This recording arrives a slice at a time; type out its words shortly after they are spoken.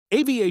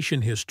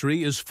Aviation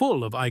history is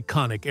full of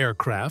iconic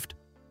aircraft,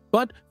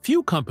 but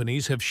few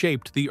companies have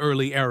shaped the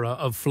early era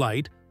of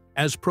flight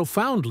as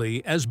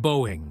profoundly as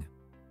Boeing.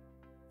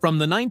 From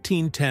the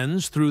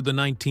 1910s through the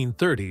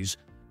 1930s,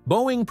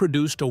 Boeing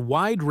produced a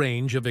wide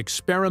range of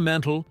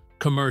experimental,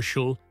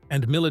 commercial,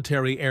 and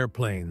military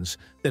airplanes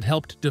that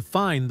helped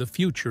define the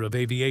future of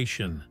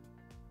aviation.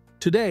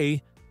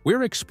 Today,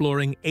 we're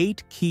exploring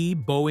 8 key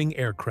Boeing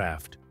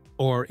aircraft,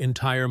 or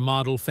entire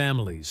model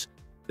families,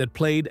 that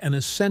played an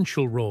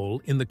essential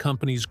role in the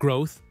company's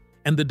growth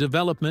and the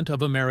development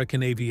of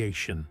American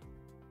aviation.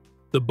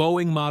 The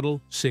Boeing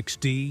Model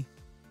 6D,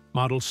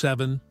 Model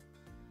 7,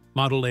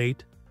 Model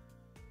 8,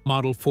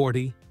 Model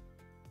 40,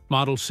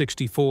 Model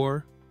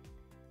 64,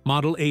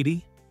 Model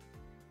 80,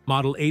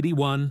 Model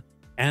 81,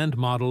 and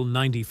Model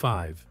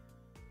 95.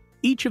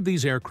 Each of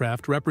these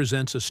aircraft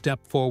represents a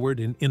step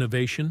forward in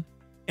innovation,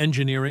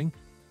 engineering,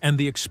 and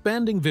the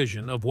expanding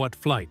vision of what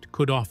flight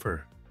could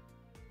offer.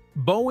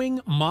 Boeing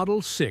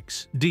Model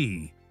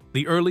 6D,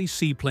 the early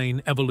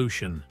seaplane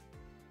evolution.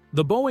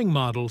 The Boeing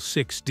Model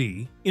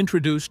 6D,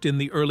 introduced in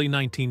the early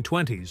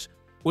 1920s,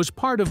 was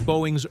part of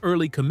Boeing's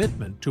early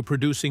commitment to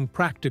producing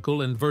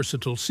practical and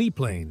versatile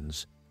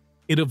seaplanes.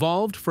 It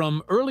evolved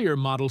from earlier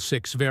Model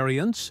 6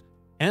 variants,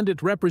 and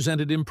it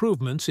represented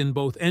improvements in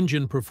both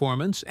engine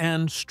performance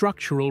and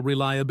structural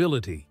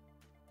reliability.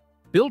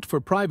 Built for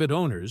private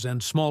owners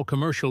and small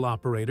commercial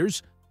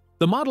operators,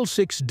 the Model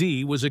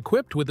 6D was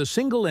equipped with a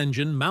single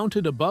engine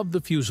mounted above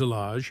the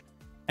fuselage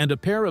and a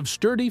pair of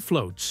sturdy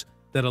floats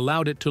that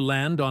allowed it to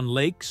land on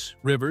lakes,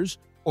 rivers,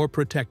 or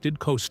protected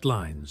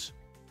coastlines.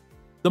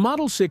 The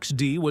Model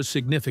 6D was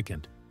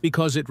significant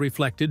because it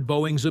reflected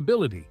Boeing's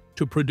ability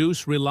to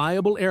produce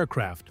reliable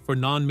aircraft for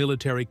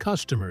non-military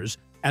customers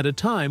at a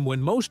time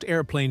when most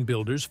airplane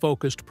builders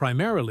focused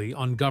primarily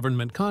on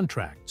government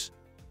contracts.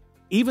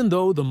 Even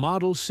though the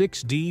Model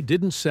 6D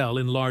didn't sell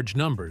in large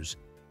numbers,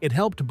 it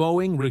helped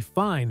Boeing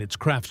refine its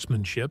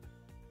craftsmanship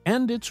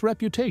and its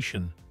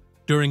reputation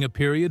during a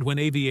period when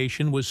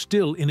aviation was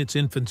still in its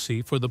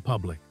infancy for the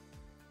public.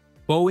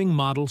 Boeing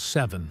Model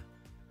 7,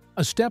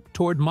 a step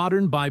toward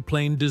modern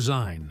biplane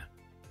design.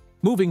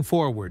 Moving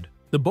forward,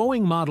 the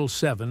Boeing Model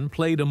 7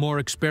 played a more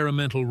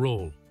experimental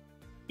role.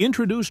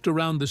 Introduced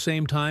around the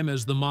same time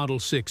as the Model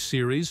 6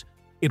 series,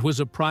 it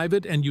was a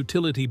private and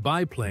utility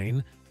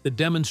biplane that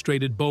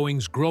demonstrated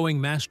Boeing's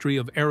growing mastery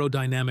of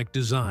aerodynamic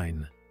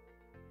design.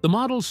 The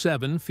Model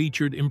 7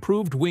 featured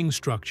improved wing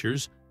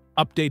structures,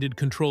 updated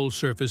control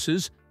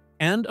surfaces,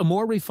 and a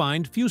more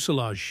refined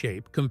fuselage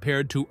shape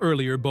compared to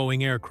earlier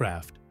Boeing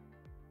aircraft.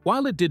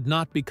 While it did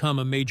not become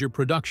a major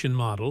production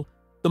model,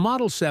 the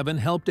Model 7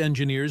 helped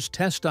engineers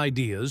test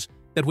ideas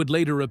that would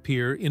later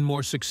appear in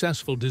more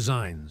successful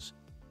designs.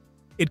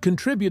 It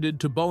contributed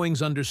to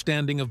Boeing's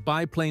understanding of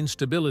biplane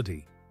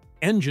stability,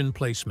 engine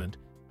placement,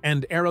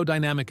 and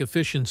aerodynamic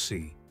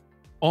efficiency,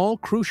 all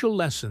crucial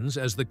lessons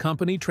as the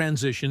company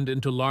transitioned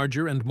into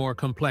larger and more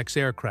complex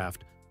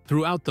aircraft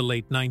throughout the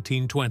late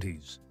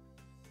 1920s.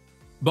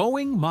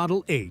 Boeing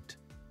Model 8,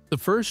 the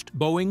first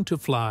Boeing to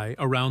fly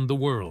around the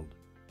world.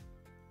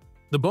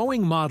 The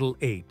Boeing Model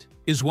 8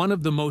 is one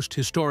of the most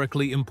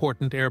historically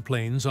important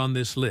airplanes on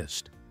this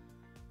list.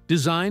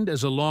 Designed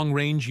as a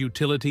long-range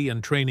utility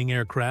and training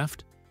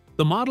aircraft,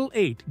 the Model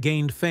 8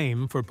 gained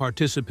fame for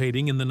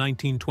participating in the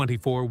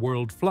 1924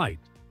 World Flight,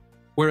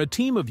 where a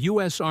team of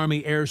U.S.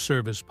 Army Air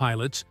Service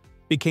pilots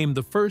became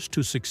the first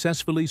to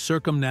successfully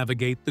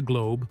circumnavigate the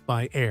globe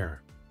by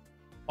air.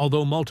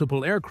 Although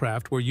multiple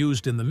aircraft were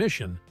used in the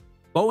mission,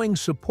 Boeing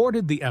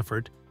supported the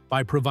effort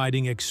by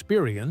providing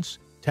experience,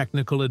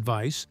 technical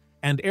advice,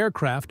 and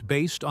aircraft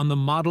based on the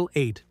Model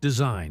 8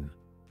 design.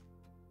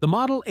 The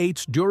Model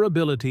 8's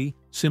durability,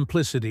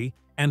 simplicity,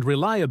 and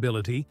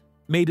reliability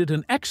made it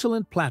an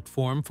excellent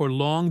platform for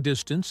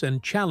long-distance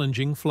and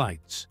challenging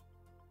flights.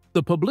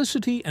 The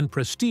publicity and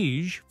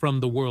prestige from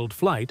the World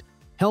Flight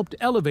helped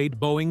elevate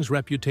Boeing's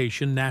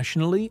reputation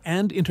nationally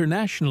and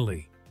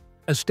internationally,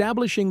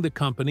 establishing the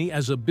company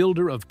as a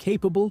builder of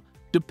capable,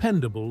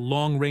 dependable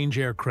long-range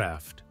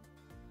aircraft.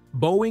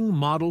 Boeing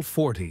Model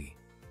 40,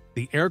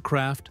 the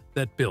aircraft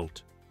that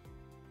built.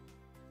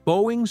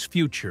 Boeing's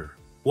future,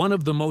 one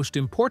of the most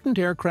important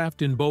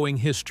aircraft in Boeing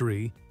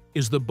history,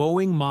 is the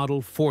Boeing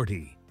Model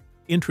 40,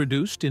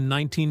 introduced in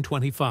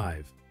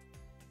 1925.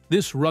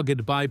 This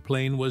rugged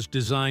biplane was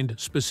designed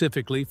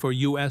specifically for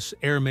U.S.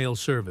 airmail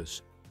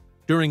service,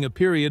 during a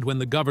period when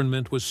the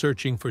government was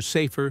searching for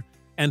safer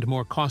and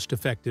more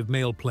cost-effective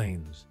mail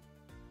planes.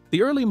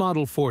 The early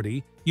Model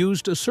 40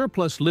 used a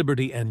surplus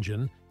Liberty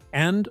engine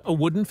and a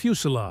wooden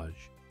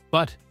fuselage,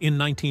 but in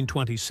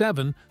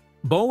 1927,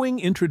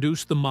 Boeing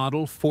introduced the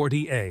Model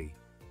 40A,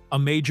 a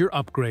major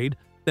upgrade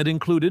that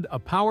included a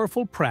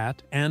powerful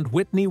Pratt and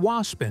Whitney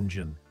Wasp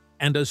engine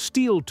and a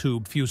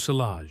steel-tube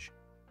fuselage.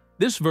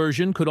 This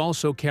version could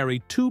also carry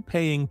 2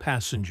 paying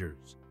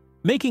passengers,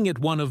 making it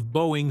one of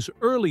Boeing's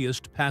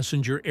earliest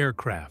passenger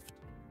aircraft.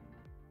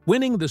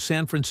 Winning the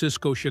San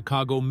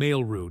Francisco-Chicago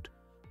mail route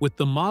with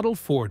the Model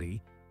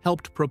 40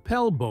 helped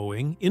propel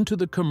Boeing into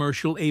the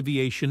commercial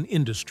aviation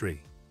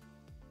industry.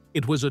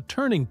 It was a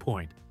turning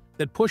point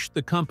that pushed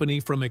the company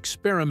from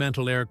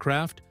experimental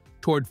aircraft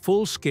toward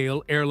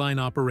full-scale airline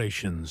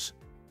operations.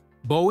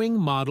 Boeing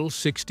Model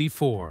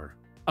 64,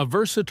 a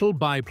versatile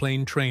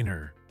biplane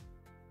trainer.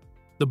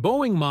 The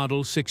Boeing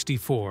Model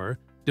 64,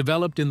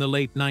 developed in the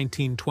late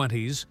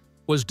 1920s,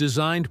 was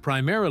designed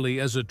primarily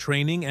as a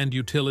training and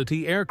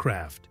utility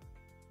aircraft.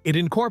 It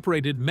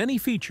incorporated many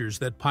features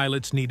that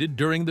pilots needed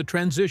during the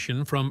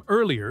transition from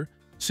earlier,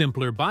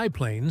 simpler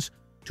biplanes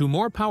to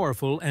more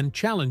powerful and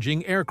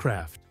challenging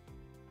aircraft.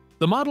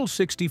 The Model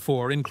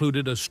 64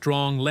 included a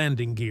strong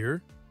landing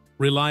gear,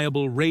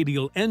 reliable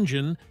radial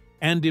engine,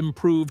 and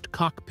improved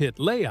cockpit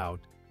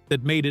layout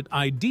that made it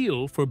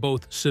ideal for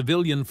both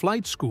civilian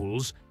flight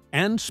schools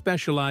and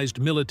specialized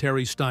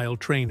military-style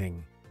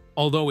training.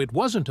 Although it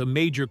wasn't a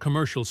major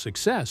commercial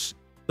success,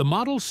 the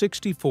Model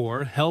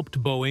 64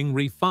 helped Boeing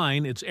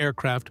refine its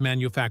aircraft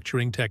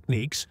manufacturing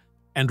techniques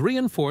and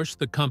reinforce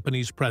the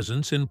company's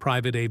presence in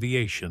private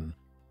aviation,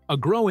 a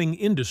growing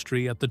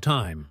industry at the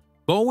time.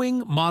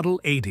 Boeing Model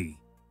 80,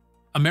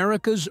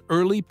 America's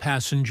early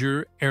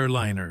passenger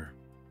airliner.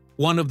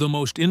 One of the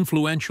most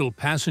influential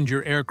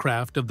passenger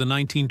aircraft of the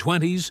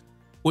 1920s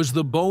was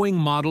the Boeing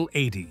Model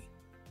 80,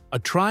 a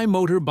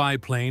tri-motor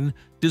biplane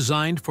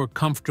designed for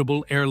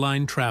comfortable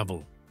airline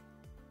travel.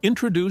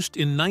 Introduced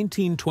in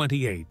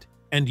 1928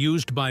 and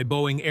used by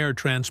Boeing Air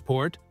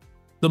Transport,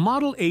 the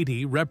Model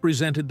 80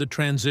 represented the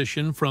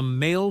transition from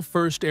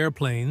male-first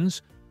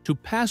airplanes to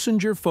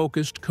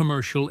passenger-focused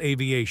commercial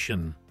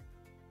aviation.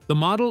 The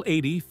Model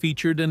 80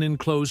 featured an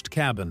enclosed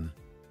cabin,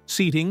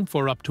 seating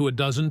for up to a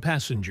dozen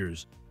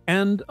passengers,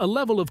 and a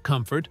level of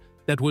comfort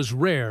that was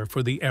rare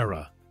for the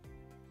era.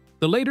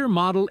 The later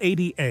Model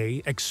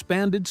 80A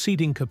expanded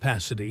seating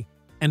capacity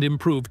and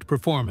improved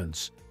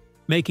performance,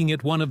 making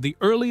it one of the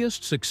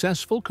earliest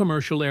successful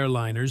commercial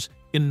airliners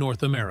in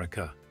North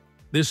America.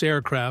 This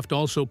aircraft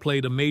also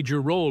played a major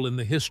role in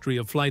the history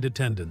of flight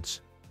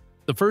attendants.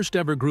 The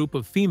first-ever group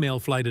of female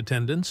flight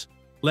attendants,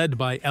 led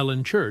by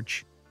Ellen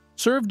Church,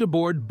 served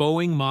aboard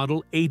Boeing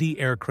Model 80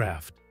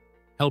 aircraft,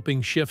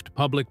 helping shift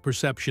public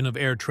perception of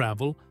air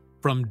travel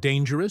from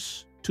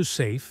dangerous to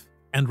safe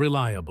and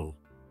reliable.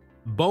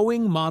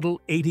 Boeing Model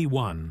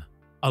 81,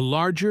 a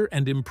larger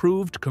and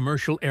improved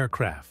commercial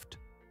aircraft.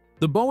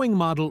 The Boeing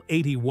Model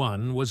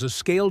 81 was a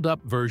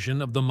scaled-up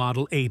version of the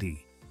Model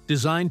 80,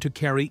 designed to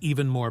carry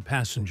even more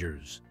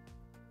passengers.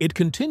 It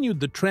continued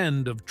the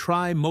trend of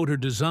tri-motor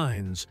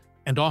designs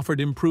and offered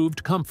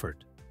improved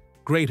comfort,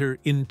 greater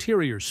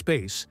interior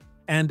space,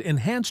 and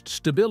enhanced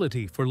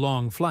stability for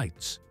long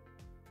flights.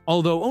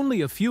 Although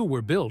only a few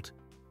were built,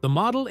 the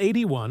Model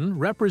 81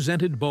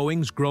 represented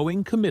Boeing's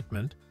growing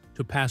commitment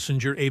to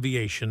passenger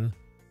aviation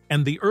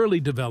and the early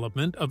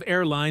development of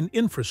airline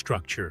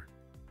infrastructure.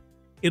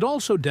 It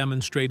also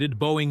demonstrated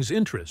Boeing's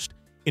interest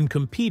in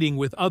competing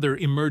with other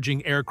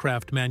emerging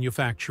aircraft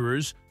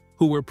manufacturers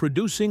who were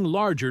producing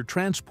larger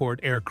transport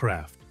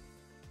aircraft.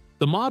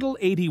 The Model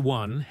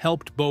 81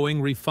 helped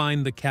Boeing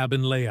refine the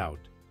cabin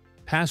layout,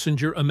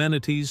 passenger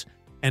amenities,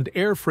 and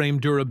airframe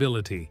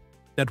durability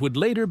that would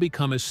later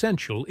become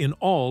essential in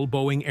all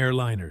Boeing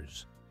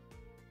airliners.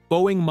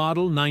 Boeing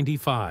Model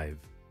 95,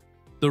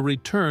 the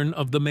return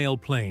of the mail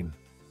plane.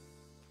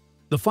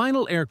 The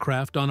final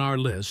aircraft on our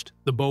list,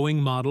 the Boeing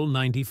Model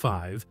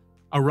 95,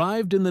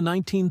 arrived in the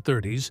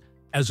 1930s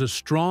as a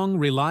strong,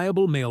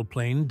 reliable mail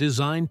plane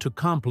designed to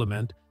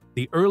complement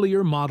the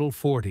earlier Model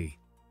 40.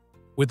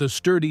 With a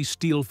sturdy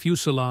steel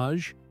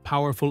fuselage,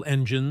 powerful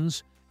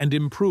engines, and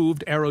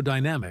improved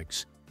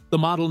aerodynamics, the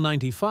Model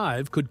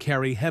 95 could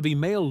carry heavy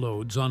mail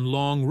loads on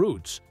long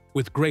routes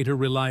with greater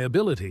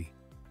reliability.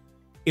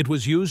 It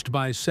was used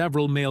by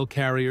several mail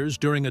carriers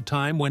during a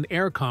time when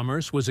air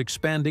commerce was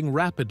expanding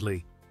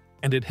rapidly,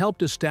 and it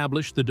helped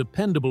establish the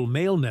dependable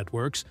mail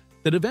networks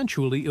that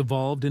eventually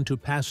evolved into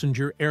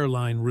passenger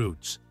airline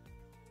routes.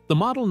 The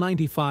Model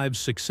 95's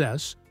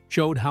success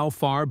showed how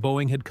far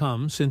Boeing had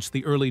come since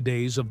the early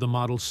days of the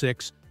Model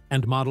 6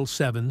 and Model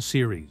 7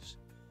 series.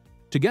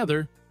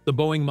 Together, the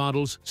Boeing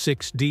Models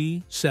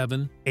 6D,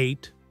 7,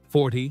 8,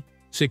 40,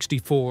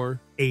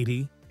 64,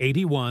 80,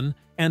 81,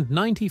 and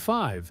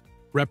 95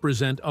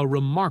 represent a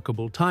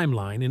remarkable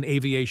timeline in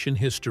aviation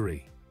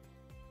history.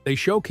 They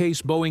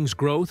showcase Boeing's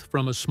growth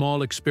from a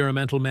small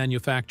experimental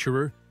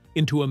manufacturer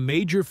into a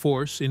major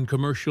force in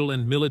commercial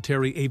and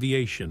military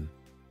aviation.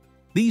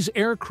 These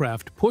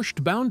aircraft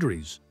pushed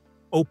boundaries,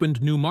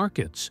 opened new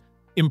markets,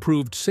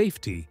 improved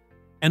safety,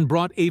 and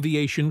brought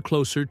aviation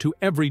closer to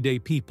everyday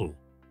people.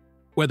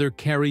 Whether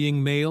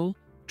carrying mail,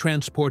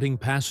 transporting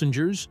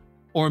passengers,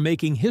 or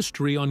making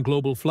history on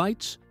global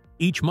flights,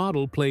 each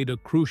model played a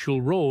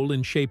crucial role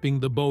in shaping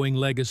the Boeing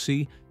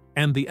legacy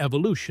and the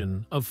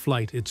evolution of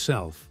flight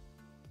itself.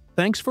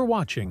 Thanks for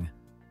watching.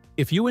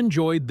 If you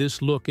enjoyed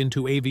this look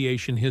into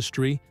aviation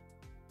history,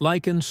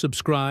 like and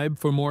subscribe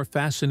for more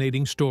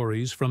fascinating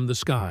stories from the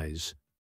skies.